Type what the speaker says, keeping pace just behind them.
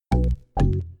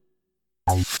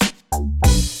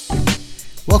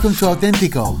Welcome to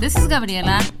Auténtico. This is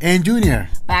Gabriela. And Junior.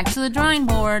 Back to the drawing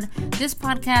board. This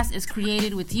podcast is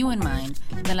created with you in mind,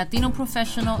 the Latino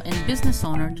professional and business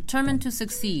owner determined to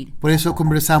succeed. Por eso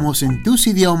conversamos en tus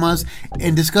idiomas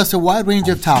and discuss a wide range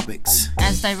of topics.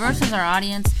 As diverse as our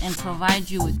audience and provide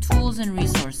you with tools and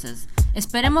resources.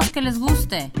 Esperemos que les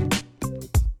guste.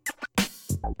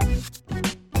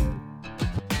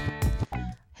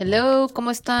 Hello,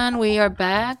 ¿cómo están? We are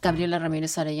back. Gabriela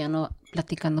Ramírez Arellano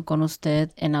platicando con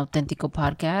usted en Auténtico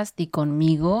Podcast y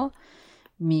conmigo,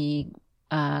 mi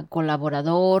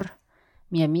colaborador,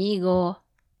 mi amigo,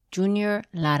 Junior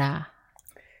Lara.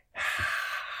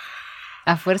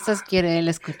 A fuerzas quiere él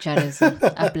escuchar eso.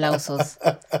 Aplausos.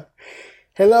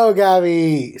 Hello,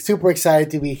 Gabby. Super excited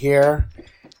to be here.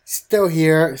 Still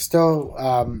here. Still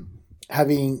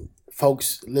having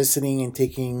folks listening and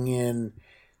taking in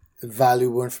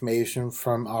valuable information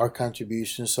from our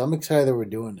contributions. So I'm excited that we're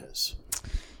doing this.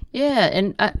 Yeah,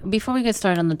 and before we get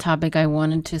started on the topic, I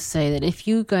wanted to say that if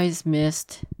you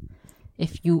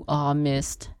all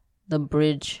missed the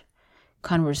bridge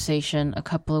conversation a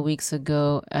couple of weeks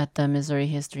ago at the Missouri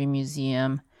History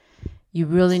Museum, you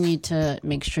really need to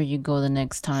make sure you go the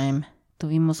next time.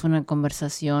 Tuvimos una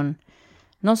conversación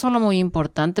no solo muy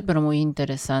importante, pero muy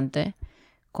interesante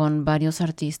con varios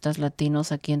artistas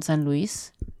latinos aquí en San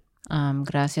Luis.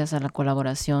 Gracias a la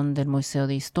colaboración del Museo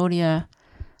de Historia.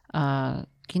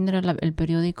 ¿Quién era el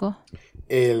periódico?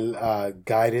 El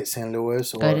Guided St.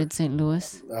 Louis. Guided St.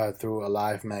 Louis. Through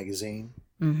Alive Magazine.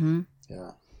 Uh-huh.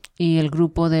 Yeah. Y el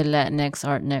grupo de Latinx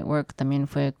Art Network también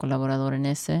fue colaborador en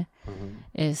ese.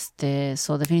 Uh-huh.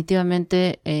 So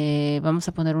definitivamente vamos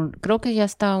a poner creo que ya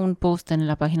está un post en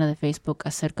la página de Facebook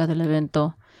acerca del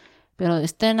evento, pero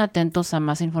estén atentos a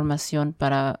más información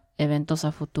para eventos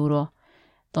a futuro,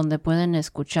 donde pueden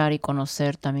escuchar y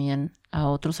conocer también a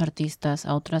otros artistas,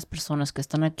 a otras personas que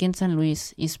están aquí en San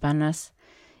Luis, hispanas,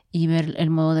 y ver el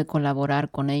modo de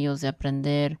colaborar con ellos, de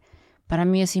aprender. Para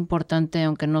mí es importante,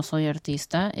 aunque no soy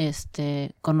artista,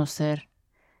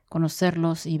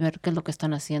 conocerlos y ver qué es lo que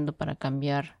están haciendo para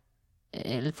cambiar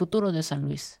el futuro de San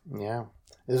Luis. Yeah,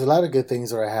 there's a lot of good things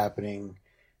that are happening,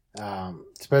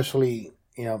 especially,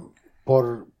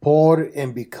 por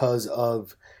and because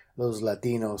of los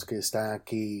Latinos que están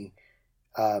aquí,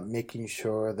 making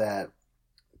sure that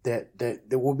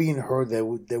we're being heard, that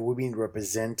we're being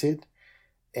represented,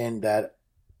 and that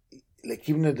like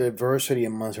even the diversity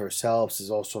amongst ourselves is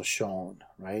also shown,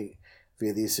 right,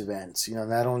 via these events.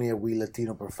 Not only are we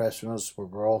Latino professionals,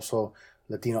 but we're also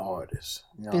Latino artists.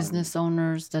 Business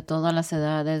owners de todas las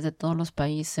edades, de todos los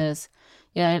países.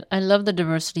 Yeah, I love the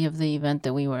diversity of the event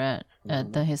that we were at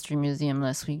the History Museum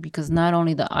last week, because not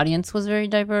only the audience was very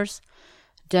diverse,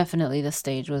 definitely the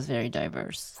stage was very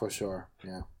diverse. For sure,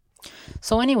 yeah.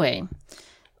 So anyway,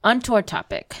 on to our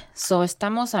topic. So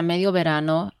estamos a medio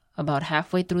verano, about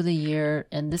halfway through the year,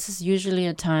 and this is usually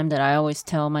a time that I always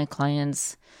tell my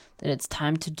clients that it's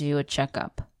time to do a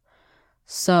checkup.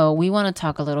 So we want to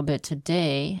talk a little bit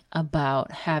today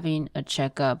about having a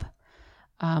checkup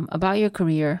about your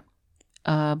career,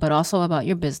 but also about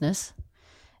your business,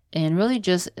 and really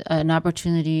just an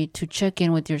opportunity to check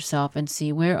in with yourself and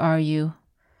see, where are you,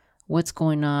 what's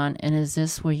going on, and is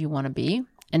this where you want to be?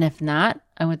 And if not,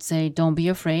 I would say don't be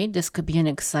afraid. This could be an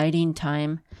exciting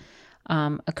time,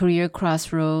 a career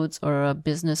crossroads or a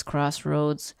business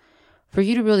crossroads, for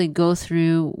you to really go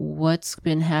through what's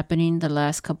been happening the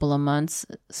last couple of months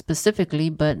specifically,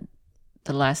 but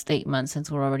the last 8 months since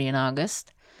we're already in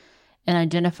August, and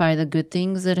identify the good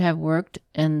things that have worked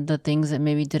and the things that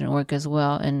maybe didn't work as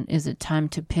well. And is it time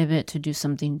to pivot to do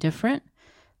something different,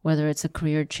 whether it's a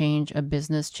career change, a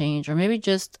business change, or maybe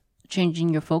just changing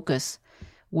your focus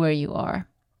where you are?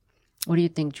 What do you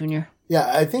think, Junior? Yeah,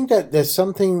 I think that there's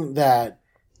something that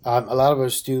a lot of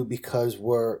us do because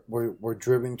we're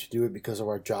driven to do it because of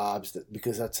our jobs,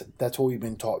 because that's what we've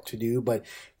been taught to do. But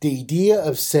the idea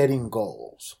of setting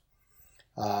goals,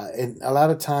 and a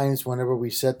lot of times whenever we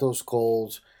set those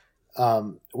goals,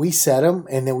 we set them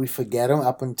and then we forget them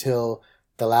up until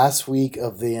the last week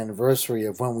of the anniversary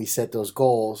of when we set those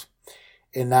goals.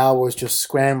 And now we're just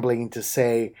scrambling to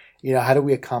say, how do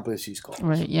we accomplish these goals?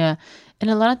 Right, yeah. And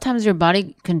a lot of times your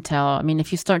body can tell. I mean,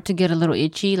 if you start to get a little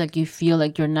itchy, like you feel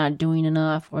like you're not doing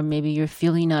enough, or maybe you're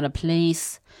feeling out of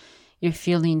place, you're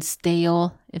feeling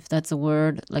stale, if that's a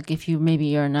word, like if you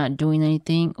maybe are not doing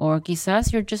anything, or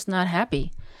quizás you're just not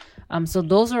happy. So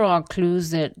those are all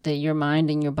clues that your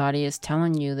mind and your body is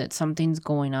telling you that something's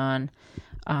going on,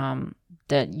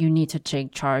 that you need to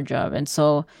take charge of. And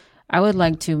so I would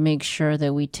like to make sure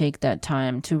that we take that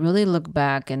time to really look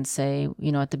back and say,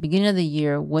 at the beginning of the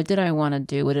year, what did I want to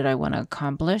do? What did I want to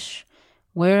accomplish?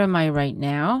 where am I right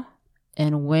now?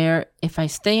 And where, if I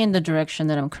stay in the direction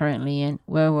that I'm currently in,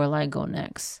 where will I go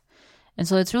next? And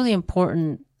so it's really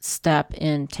important step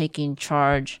in taking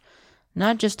charge,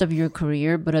 not just of your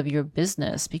career, but of your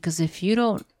business. Because if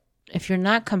you're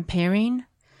not comparing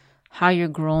how you're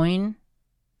growing,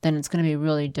 then it's going to be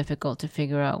really difficult to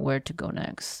figure out where to go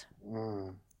next.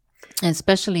 And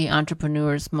especially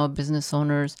entrepreneurs, small business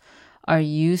owners are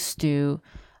used to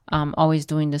always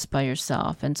doing this by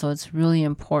yourself. And so it's really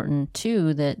important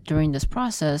too that during this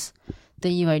process that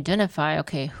you identify,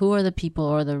 okay, who are the people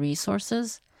or the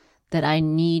resources that I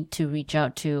need to reach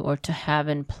out to or to have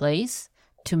in place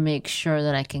to make sure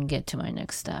that I can get to my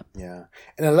next step. Yeah.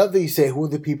 And I love that you say who are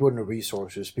the people and the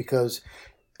resources, because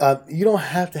you don't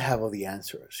have to have all the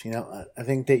answers. I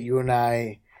think that you and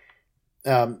I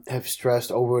have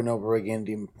stressed over and over again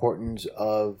the importance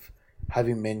of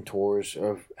having mentors,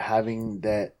 of having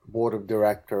that board of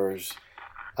directors,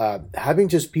 having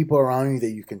just people around you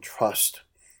that you can trust,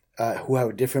 who have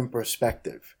a different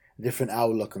perspective, different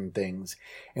outlook on things,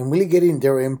 and really getting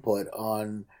their input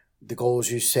on the goals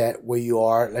you set, where you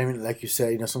are. I mean, like you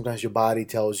said, sometimes your body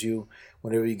tells you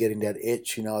whenever you're getting that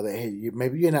itch, that, hey,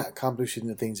 maybe you're not accomplishing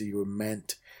the things that you were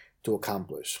meant to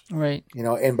accomplish. Right.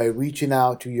 And by reaching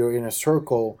out to your inner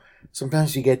circle,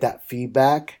 sometimes you get that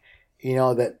feedback,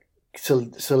 that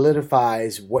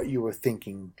solidifies what you were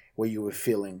thinking, what you were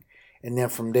feeling. And then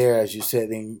from there, as you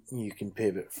said, then you can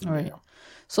pivot from there.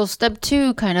 So step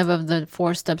 2, kind of the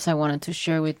 4 steps I wanted to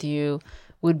share with you,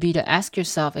 would be to ask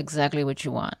yourself exactly what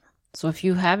you want. So if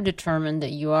you have determined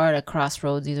that you are at a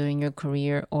crossroads, either in your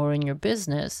career or in your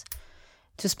business,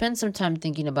 to spend some time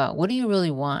thinking about what do you really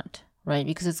want, right?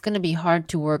 Because it's going to be hard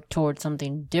to work towards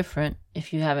something different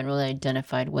if you haven't really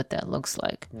identified what that looks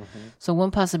like. So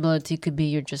one possibility could be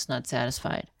you're just not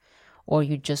satisfied, or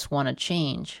you just want to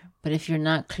change. But if you're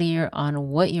not clear on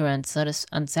what you're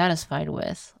unsatisfied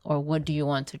with, or what do you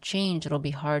want to change, it'll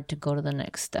be hard to go to the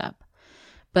next step.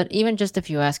 But even just if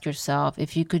you ask yourself,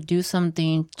 if you could do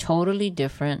something totally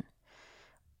different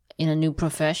in a new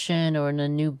profession or in a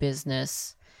new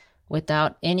business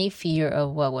without any fear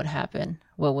of what would happen,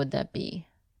 what would that be?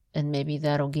 And maybe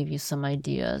that'll give you some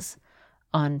ideas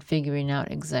on figuring out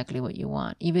exactly what you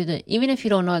want. Even if you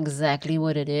don't know exactly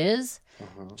what it is,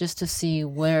 just to see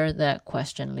where that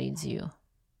question leads you.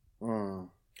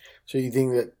 So you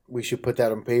think that we should put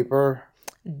that on paper?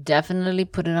 Definitely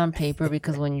put it on paper,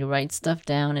 because when you write stuff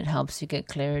down, it helps you get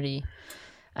clarity.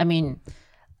 I mean,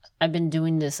 I've been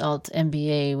doing this Alt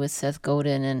MBA with Seth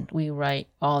Godin, and we write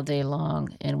all day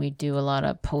long, and we do a lot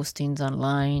of postings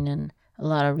online and a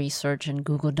lot of research in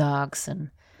Google Docs.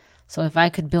 And so if I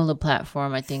could build a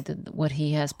platform, I think that what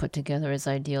he has put together is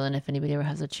ideal. And if anybody ever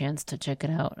has a chance to check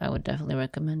it out, I would definitely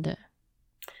recommend it.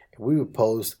 We would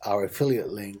post our affiliate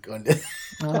link on this.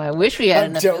 Oh, I wish we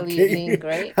had affiliate link,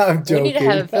 right? I'm joking. We need to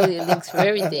have affiliate links for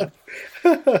everything.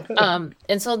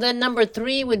 And so then number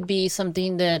 3 would be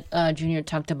something that Junior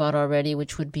talked about already,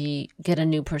 which would be get a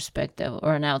new perspective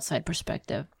or an outside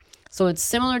perspective. So it's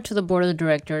similar to the board of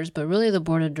directors, but really the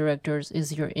board of directors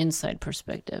is your inside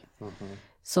perspective.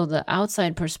 So the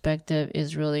outside perspective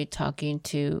is really talking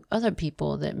to other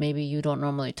people that maybe you don't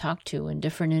normally talk to in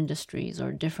different industries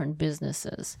or different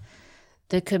businesses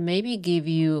that could maybe give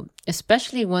you,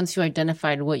 especially once you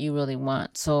identified what you really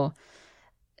want. So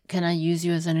can I use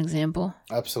you as an example?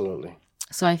 Absolutely.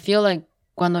 So I feel like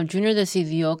cuando Junior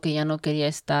decidió que ya no quería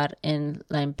estar en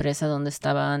la empresa donde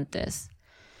estaba antes,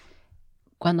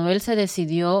 cuando él se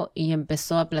decidió y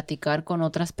empezó a platicar con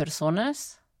otras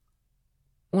personas,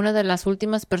 una de las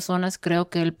últimas personas creo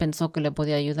que él pensó que le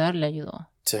podía ayudar, le ayudó.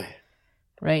 Sí.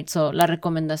 Right? So, la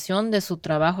recomendación de su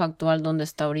trabajo actual donde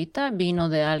está ahorita vino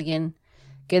de alguien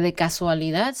que de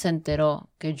casualidad se enteró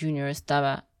que Junior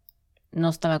no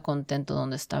estaba contento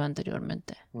donde estaba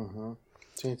anteriormente.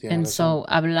 Sí, tiene And razón. so,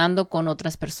 hablando con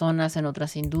otras personas en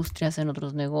otras industrias, en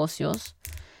otros negocios,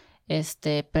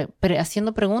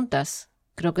 haciendo preguntas,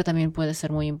 creo que también puede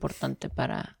ser muy importante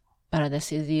para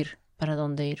decidir para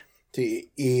dónde ir.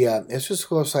 Sí, y eso es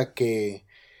cosa que,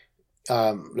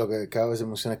 lo que acabas de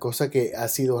mencionar, cosa que ha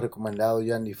sido recomendado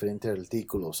ya en diferentes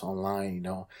artículos online,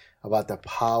 about the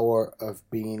power of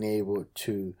being able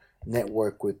to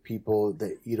network with people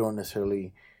that you don't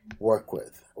necessarily work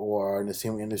with or are in the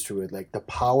same industry with, like the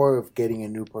power of getting a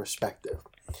new perspective.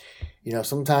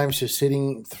 Sometimes you're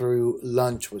sitting through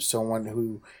lunch with someone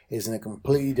who is in a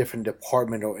completely different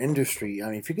department or industry. I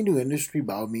mean, if you can do industry,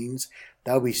 by all means,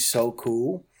 that would be so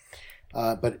cool.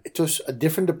 But just a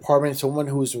different department, someone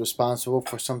who is responsible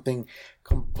for something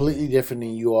completely different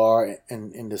than you are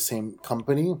in the same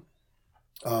company.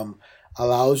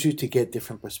 allows you to get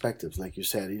different perspectives, like you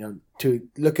said, to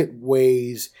look at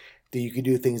ways that you can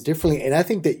do things differently. And I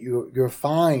think that you're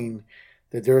fine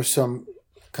that there's some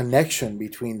connection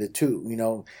between the two.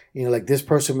 Like this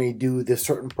person may do this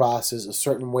certain process a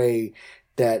certain way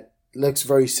that looks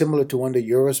very similar to one that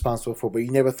you're responsible for, but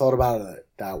you never thought about it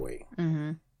that way.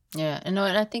 Mm-hmm. Yeah, and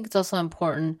I think it's also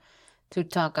important to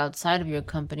talk outside of your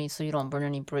company so you don't burn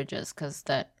any bridges, because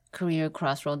that career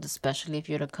crossroads, especially if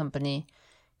you're at a company,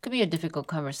 could be a difficult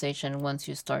conversation once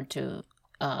you start to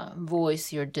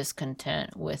voice your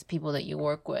discontent with people that you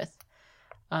work with.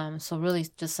 So really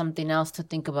just something else to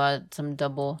think about, some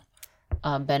double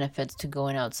benefits to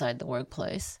going outside the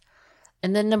workplace.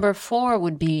 And then number 4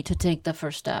 would be to take the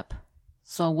first step.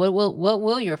 So what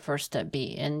will your first step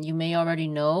be? And you may already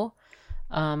know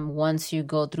once you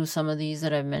go through some of these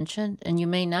that I've mentioned, and you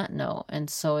may not know. And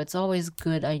so it's always a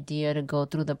good idea to go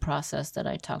through the process that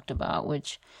I talked about,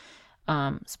 which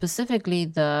specifically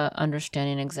the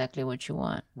understanding exactly what you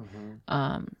want.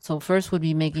 Mm-hmm. So first would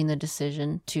be making the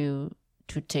decision to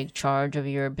take charge of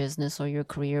your business or your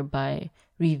career by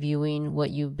reviewing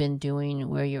what you've been doing,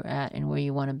 where you're at, and where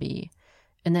you want to be.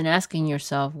 And then asking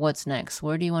yourself, what's next?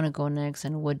 Where do you want to go next?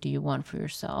 And what do you want for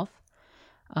yourself?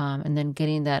 And then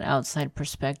getting that outside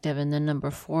perspective. And then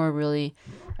number 4 really,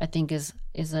 I think, is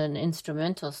an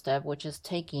instrumental step, which is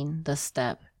taking the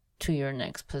step to your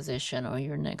next position or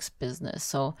your next business.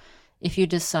 So if you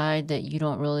decide that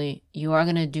you are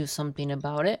going to do something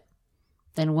about it,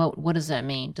 then what does that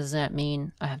mean? Does that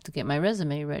mean I have to get my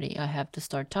resume ready? I have to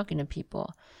start talking to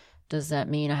people? Does that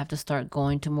mean I have to start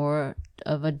going to more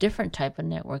of a different type of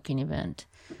networking event?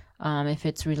 If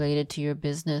it's related to your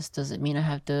business, does it mean I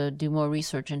have to do more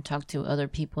research and talk to other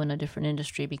people in a different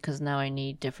industry because now I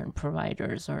need different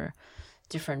providers or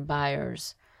different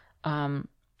buyers? And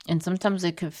sometimes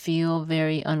it could feel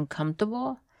very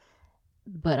uncomfortable,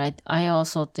 but I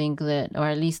also think that, or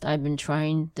at least I've been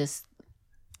trying this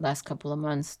last couple of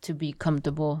months to be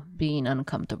comfortable being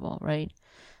uncomfortable, right?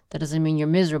 That doesn't mean you're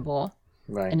miserable.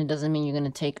 Right. And it doesn't mean you're going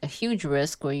to take a huge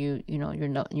risk where you're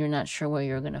not sure where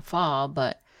you're going to fall,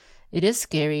 but it is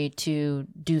scary to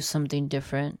do something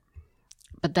different.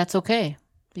 But that's okay,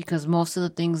 because most of the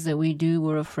things that we do,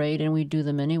 we're afraid and we do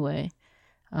them anyway.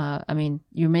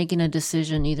 You're making a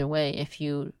decision either way. If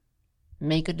you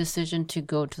make a decision to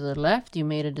go to the left, you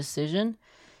made a decision.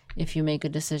 If you make a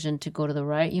decision to go to the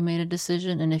right, you made a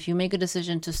decision. And if you make a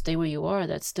decision to stay where you are,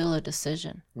 that's still a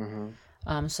decision.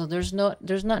 Mm-hmm. So there's not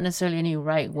necessarily any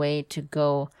right way to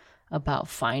go about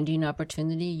finding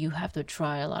opportunity. You have to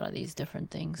try a lot of these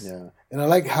different things. Yeah. And I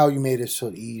like how you made it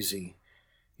so easy,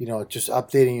 just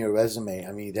updating your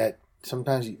resume. That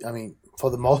sometimes, for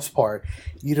the most part,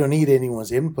 you don't need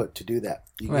anyone's input to do that.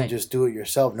 You can just do it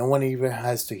yourself. No one even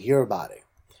has to hear about it.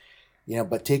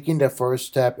 But taking the first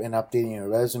step and updating your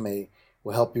resume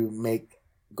will help you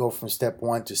go from step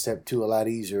 1 to step 2 a lot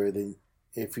easier than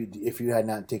if you had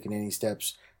not taken any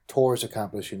steps towards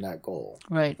accomplishing that goal.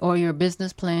 Right. Or your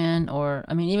business plan, or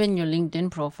even your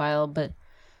LinkedIn profile. But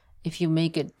if you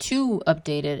make it too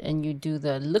updated and you do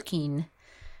the looking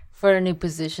for a new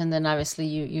position, then obviously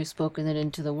you've spoken it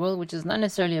into the world, which is not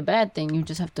necessarily a bad thing. You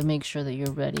just have to make sure that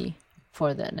you're ready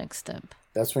for that next step.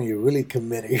 That's when you're really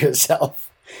committing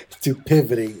yourself to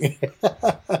pivoting.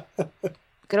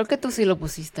 Creo que tú sí lo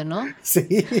pusiste, ¿no?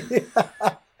 Sí.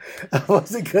 I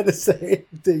wasn't going to say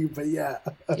anything, but yeah.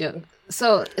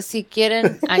 So, si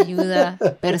quieren ayuda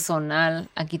personal,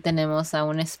 aquí tenemos a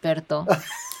un experto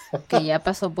que ya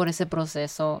pasó por ese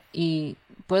proceso, y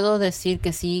puedo decir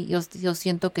que sí, yo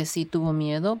siento que sí tuvo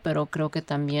miedo, pero creo que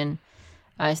también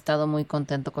ha estado muy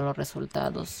contento con los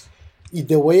resultados. Y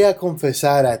te voy a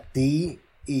confesar a ti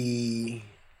y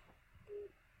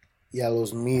a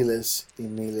los miles y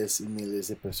miles y miles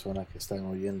de personas que están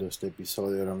oyendo este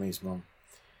episodio ahora mismo,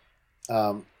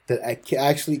 that I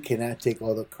actually cannot take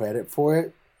all the credit for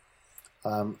it.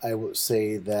 I would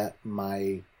say that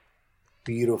my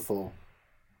beautiful,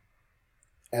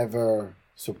 ever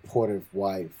supportive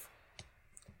wife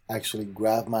actually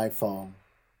grabbed my phone,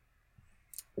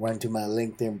 went to my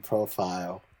LinkedIn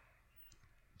profile,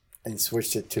 and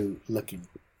switched it to looking.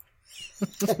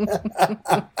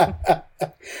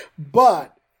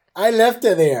 But I left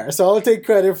it there, so I'll take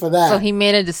credit for that. So he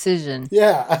made a decision.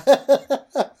 Yeah.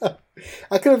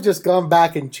 I could have just gone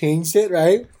back and changed it,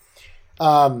 right?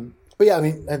 But yeah,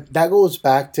 that goes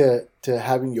back to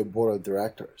having your board of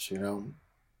directors,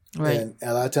 Right. And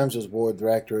a lot of times those board of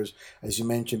directors, as you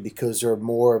mentioned, because they're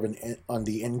more of an on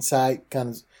the inside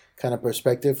kind of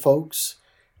perspective folks,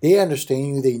 they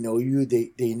understand you, they know you,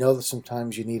 they know that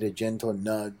sometimes you need a gentle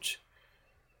nudge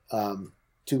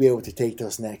to be able to take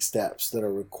those next steps that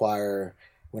are require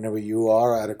whenever you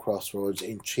are at a crossroads,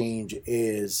 and change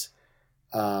is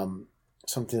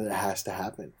something that has to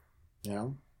happen, you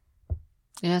know?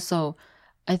 Yeah, so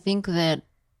I think that,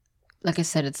 like I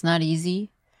said, it's not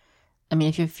easy. I mean,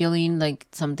 if you're feeling like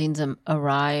something's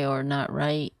awry or not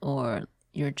right, or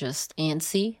you're just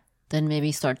antsy, then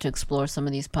maybe start to explore some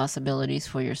of these possibilities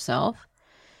for yourself.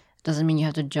 Doesn't mean you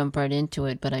have to jump right into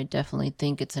it, but I definitely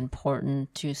think it's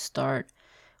important to start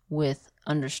with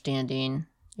understanding,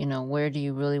 where do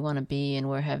you really want to be,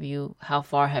 and how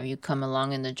far have you come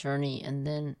along in the journey, and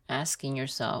then asking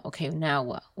yourself, okay, now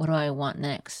what? What do I want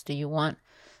next?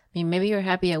 Maybe you're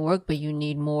happy at work, but you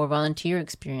need more volunteer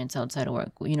experience outside of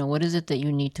work. What is it that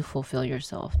you need to fulfill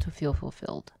yourself, to feel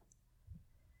fulfilled?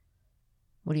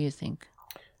 What do you think?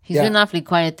 He's been awfully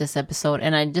quiet this episode,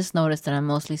 and I just noticed that I'm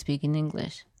mostly speaking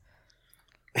English.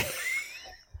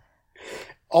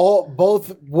 Both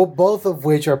of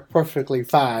which are perfectly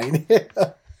fine.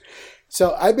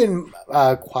 So I've been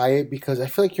quiet because I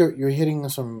feel like you're hitting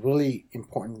some really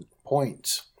important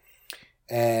points,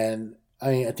 and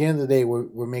I mean, at the end of the day,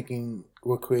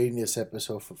 we're creating this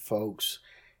episode for folks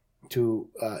to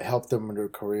help them in their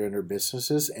career and their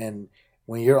businesses. And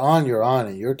when you're on,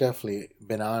 and you're definitely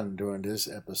been on during this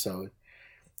episode.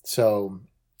 So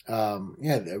I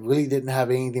really didn't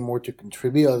have anything more to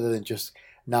contribute other than just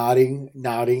nodding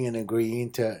and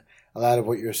agreeing to a lot of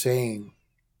what you're saying.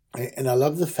 And I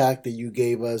love the fact that you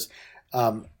gave us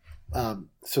some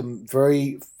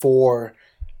very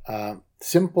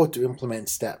simple to implement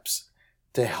steps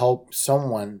to help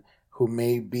someone who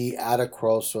may be at a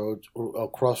crossroads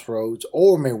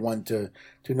or may want to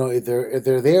know if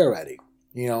they're there already.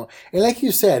 And like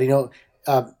you said,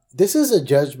 this is a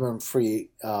judgment-free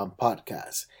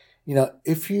podcast.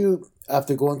 If you,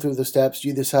 after going through the steps,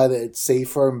 you decide that it's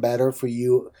safer and better for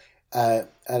you at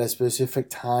a specific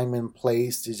time and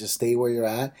place to just stay where you're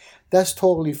at, that's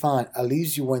totally fine. At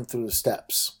least you went through the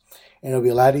steps. And it'll be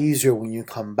a lot easier when you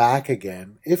come back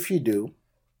again, if you do.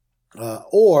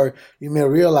 Or you may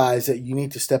realize that you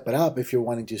need to step it up if you're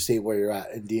wanting to stay where you're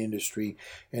at in the industry,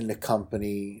 in the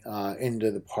company, in the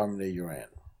department that you're in.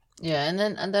 Yeah,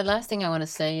 and the last thing I want to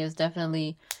say is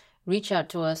definitely reach out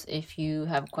to us if you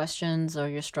have questions or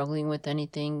you're struggling with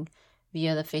anything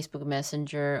via the Facebook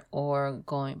Messenger or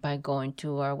by going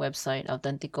to our website,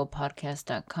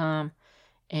 autenticopodcast.com.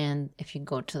 And if you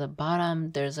go to the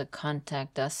bottom, there's a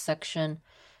contact us section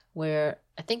where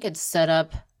I think it's set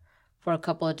up for a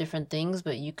couple of different things,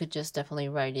 but you could just definitely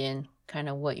write in kind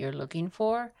of what you're looking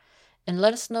for and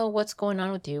let us know what's going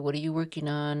on with you. What are you working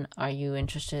on? Are you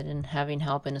interested in having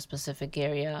help in a specific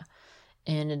area?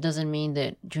 And it doesn't mean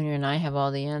that Junior and I have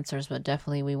all the answers, but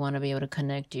definitely we want to be able to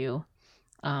connect you.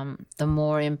 The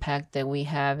more impact that we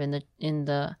have in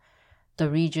the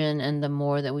region and the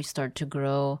more that we start to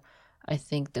grow, I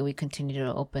think that we continue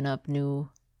to open up new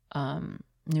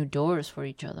doors for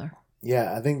each other.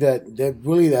 Yeah, I think that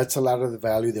really that's a lot of the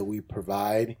value that we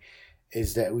provide,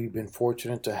 is that we've been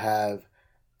fortunate to have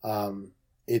a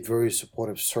very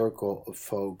supportive circle of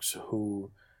folks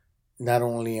who not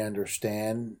only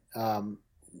understand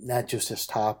not just this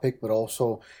topic, but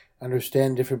also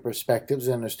understand different perspectives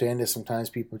and understand that sometimes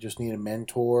people just need a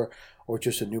mentor or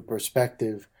just a new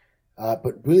perspective,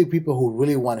 but really people who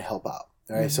really want to help out.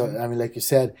 Right. Mm-hmm. So, I mean, like you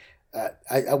said,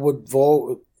 I would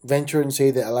venture and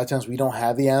say that a lot of times we don't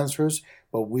have the answers,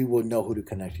 but we will know who to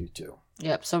connect you to.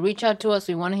 Yep. So reach out to us.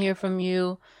 We want to hear from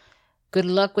you. Good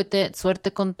luck with it.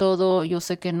 Suerte con todo. Yo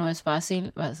sé que no es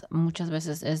fácil. Muchas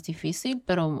veces es difícil,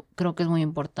 pero creo que es muy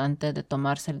importante de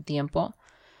tomarse el tiempo.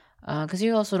 Because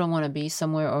you also don't want to be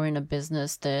somewhere or in a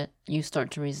business that you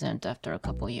start to resent after a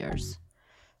couple years.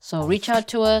 So reach out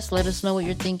to us. Let us know what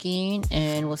you're thinking.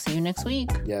 And we'll see you next week.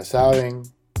 Yes, outing.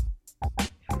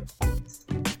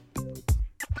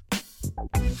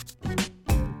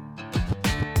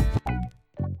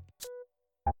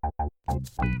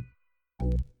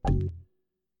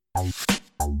 Bye.